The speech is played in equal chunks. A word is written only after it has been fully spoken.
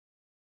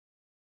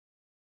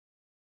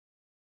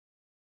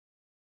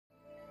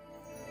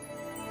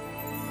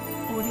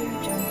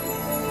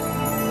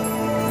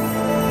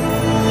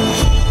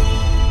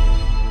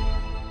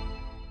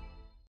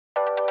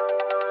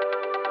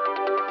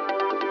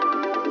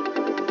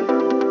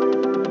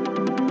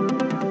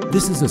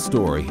This is a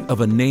story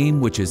of a name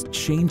which is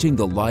changing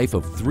the life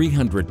of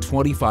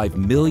 325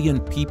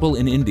 million people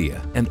in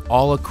India and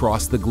all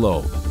across the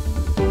globe.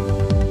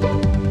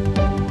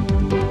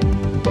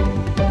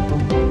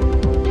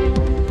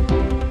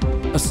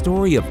 A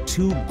story of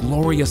 2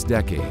 glorious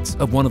decades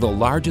of one of the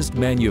largest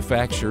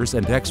manufacturers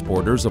and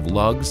exporters of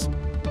lugs,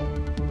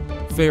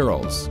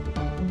 ferrules,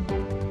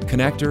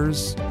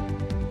 connectors,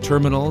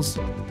 terminals,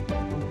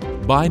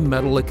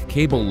 bimetallic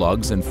cable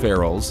lugs and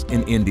ferrules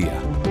in India.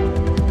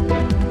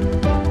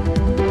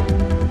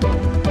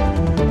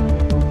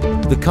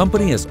 The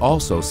company has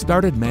also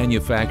started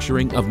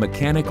manufacturing of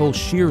mechanical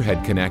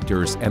shearhead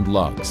connectors and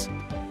lugs.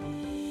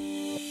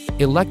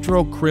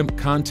 Electro Crimp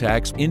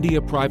Contacts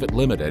India Private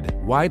Limited,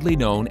 widely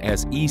known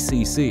as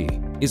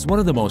ECC, is one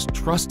of the most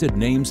trusted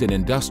names in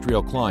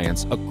industrial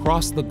clients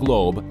across the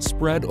globe,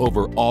 spread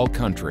over all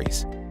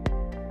countries.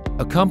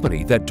 A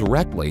company that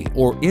directly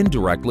or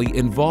indirectly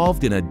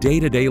involved in the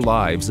day-to-day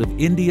lives of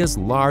India's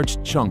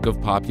large chunk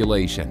of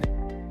population.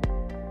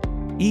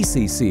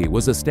 ECC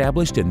was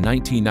established in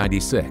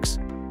 1996.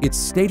 Its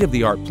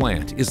state-of-the-art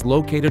plant is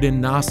located in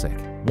Nashik,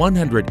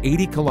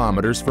 180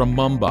 kilometers from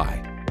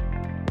Mumbai.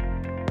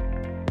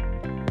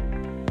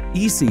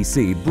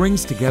 ECC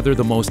brings together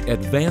the most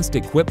advanced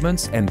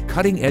equipments and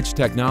cutting-edge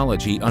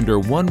technology under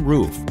one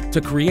roof to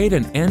create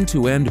an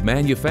end-to-end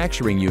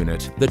manufacturing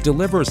unit that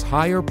delivers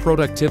higher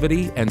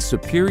productivity and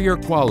superior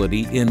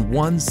quality in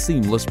one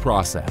seamless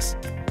process.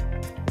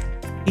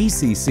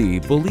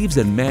 ECC believes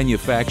in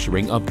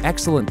manufacturing of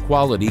excellent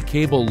quality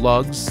cable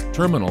lugs,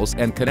 terminals,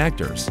 and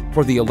connectors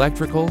for the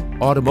electrical,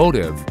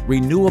 automotive,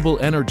 renewable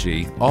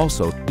energy,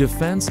 also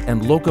defense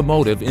and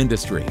locomotive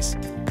industries.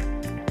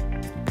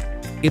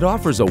 It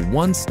offers a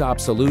one-stop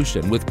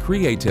solution with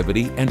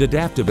creativity and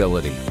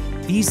adaptability.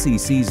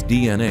 ECC's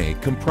DNA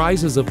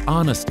comprises of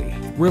honesty,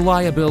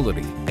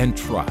 reliability, and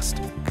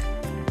trust.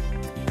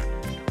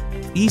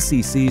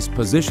 ECC's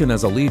position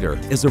as a leader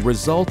is a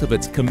result of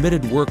its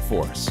committed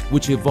workforce,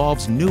 which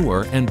evolves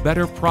newer and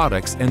better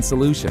products and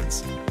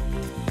solutions.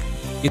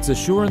 Its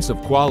assurance of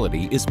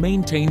quality is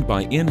maintained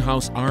by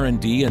in-house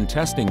R&D and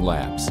testing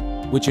labs,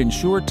 which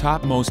ensure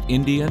topmost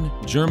Indian,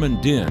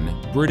 German DIN,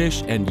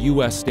 British, and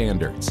US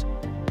standards.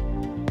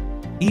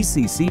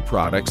 ECC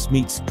products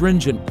meet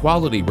stringent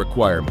quality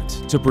requirements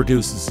to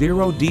produce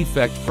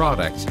zero-defect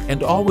product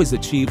and always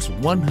achieves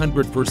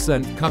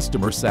 100%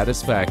 customer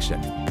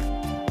satisfaction.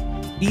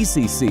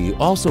 ECC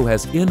also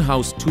has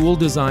in-house tool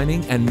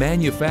designing and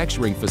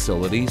manufacturing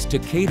facilities to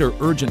cater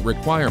urgent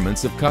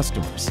requirements of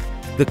customers.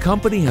 The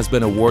company has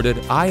been awarded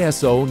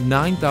ISO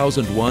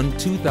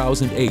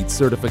 9001-2008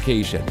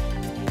 certification.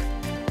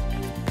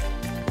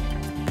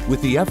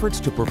 With the efforts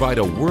to provide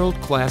a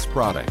world-class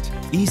product,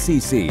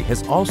 ECC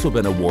has also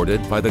been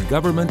awarded by the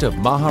Government of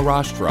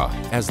Maharashtra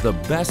as the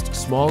Best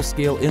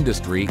Small-Scale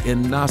Industry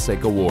in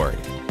Nashik Award.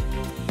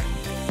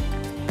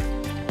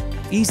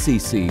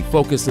 ECC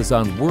focuses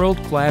on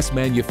world-class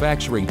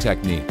manufacturing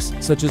techniques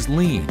such as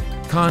Lean,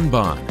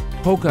 Kanban,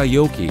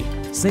 Pokayoki,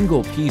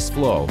 single-piece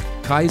flow,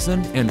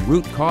 Kaizen, and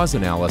root cause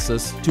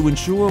analysis to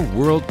ensure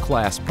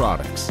world-class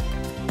products.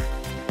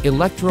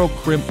 Electro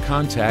Crimp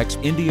Contacts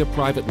India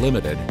Private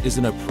Limited is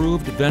an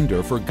approved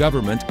vendor for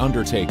government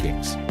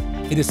undertakings.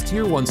 It is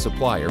Tier 1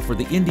 supplier for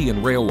the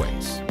Indian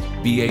Railways,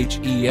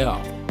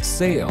 BHEL,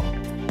 SAIL,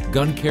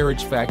 Gun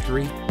Carriage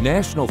Factory,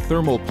 National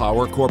Thermal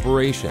Power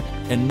Corporation,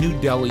 and New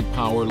Delhi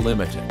Power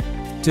Limited.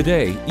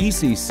 Today,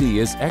 ECC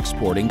is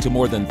exporting to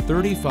more than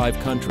 35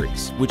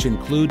 countries, which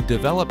include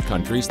developed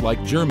countries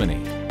like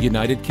Germany,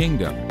 United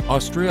Kingdom,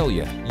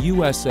 Australia,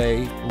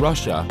 USA,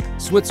 Russia,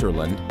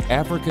 Switzerland,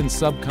 African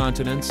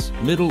subcontinents,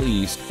 Middle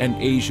East, and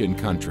Asian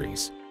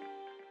countries.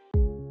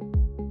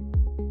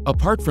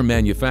 Apart from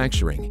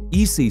manufacturing,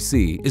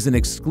 ECC is an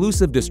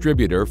exclusive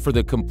distributor for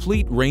the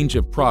complete range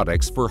of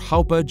products for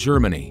Haupa,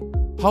 Germany.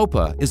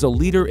 Haupa is a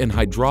leader in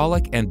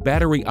hydraulic and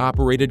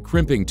battery-operated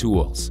crimping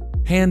tools,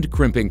 hand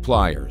crimping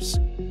pliers,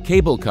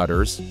 cable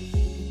cutters,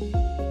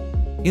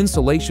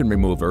 insulation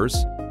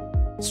removers,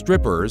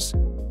 strippers,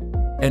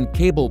 and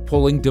cable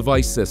pulling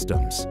device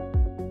systems.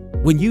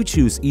 When you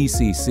choose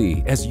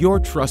ECC as your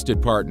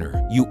trusted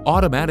partner, you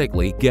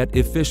automatically get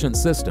efficient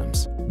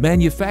systems,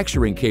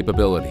 manufacturing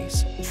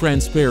capabilities,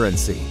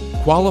 transparency,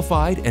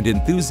 qualified and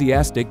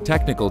enthusiastic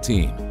technical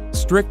team,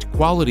 strict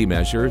quality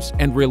measures,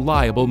 and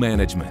reliable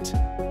management.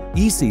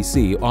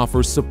 ECC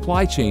offers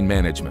supply chain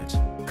management,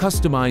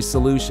 customized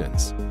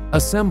solutions,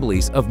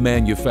 assemblies of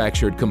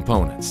manufactured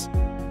components.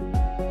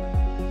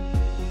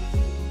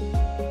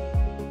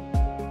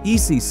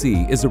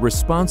 ECC is a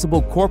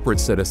responsible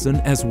corporate citizen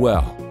as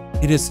well.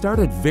 It has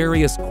started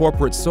various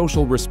corporate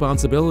social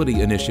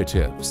responsibility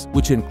initiatives,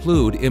 which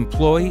include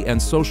employee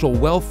and social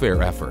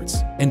welfare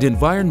efforts and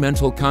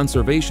environmental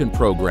conservation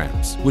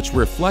programs, which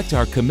reflect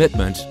our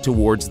commitment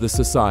towards the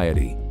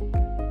society.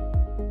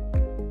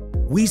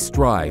 We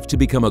strive to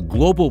become a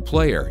global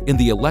player in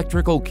the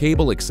electrical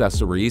cable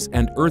accessories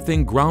and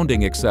earthing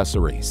grounding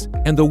accessories,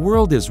 and the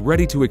world is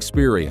ready to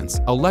experience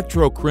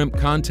Electro Crimp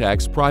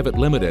Contacts Private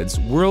Limited's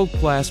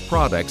world-class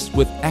products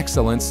with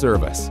excellent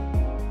service.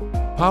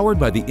 Powered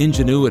by the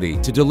ingenuity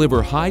to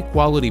deliver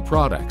high-quality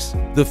products,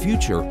 the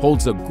future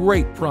holds a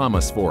great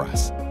promise for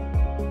us.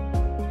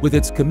 With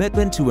its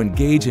commitment to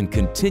engage in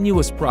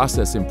continuous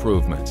process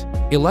improvement,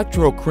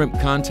 Electro Crimp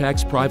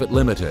Contacts Private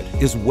Limited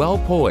is well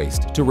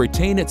poised to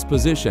retain its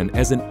position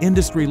as an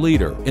industry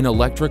leader in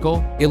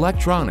electrical,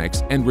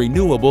 electronics, and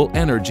renewable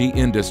energy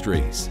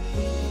industries.